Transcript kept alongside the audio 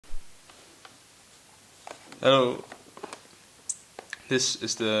Hello, this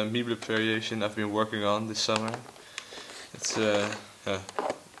is the Meeblip variation I've been working on this summer. It's a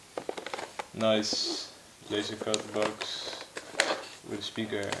nice laser cut box with a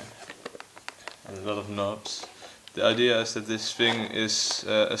speaker and a lot of knobs. The idea is that this thing is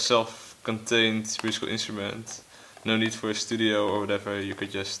a self-contained musical instrument. No need for a studio or whatever, you could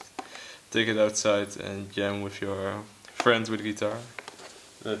just take it outside and jam with your friend with a guitar.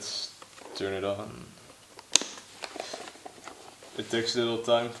 Let's turn it on. It takes a little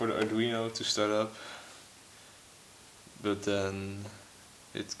time for the Arduino to start up, but then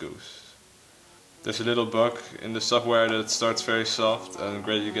it goes. There's a little bug in the software that it starts very soft and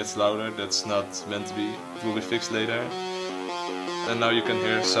gradually gets louder. That's not meant to be. It will be fixed later. And now you can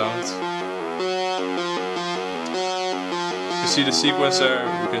hear the sound. You see the sequencer,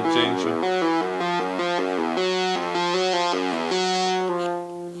 we can change it.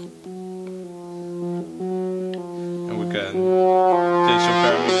 And we can change some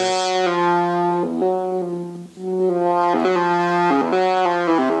parameters.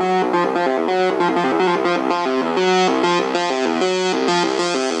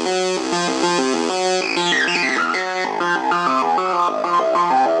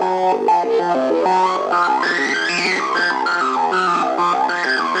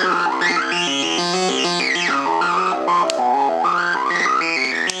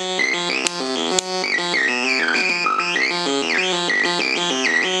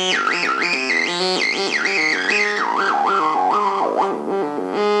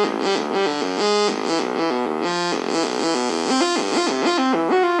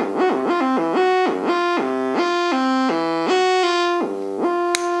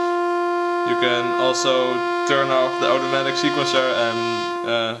 You can also turn off the automatic sequencer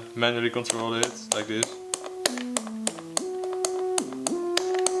and manually control it, like this.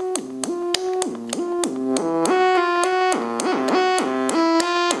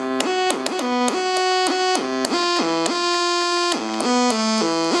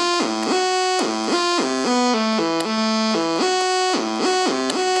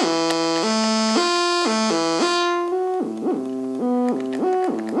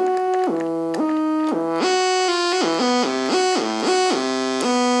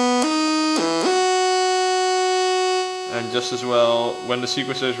 And just as well, when the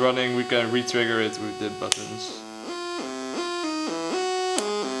sequencer is running, we can re-trigger it with the buttons.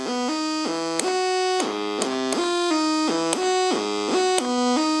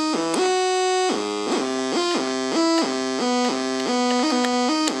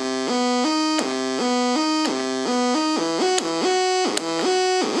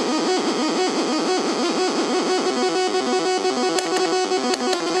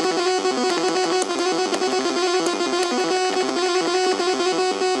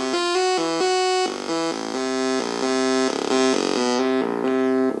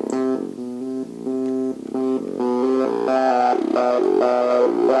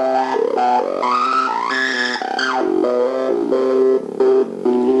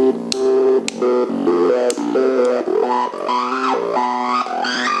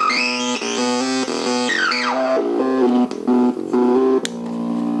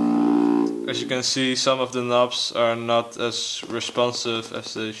 As you can see, some of the knobs are not as responsive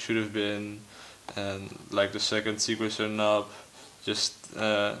as they should have been, and like the second sequencer knob just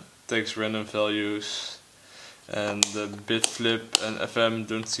takes random values, and the bit flip and FM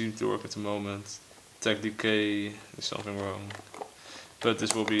don't seem to work at the moment. Tech decay is something wrong, but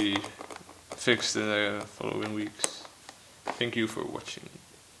this will be fixed in the following weeks. Thank you for watching.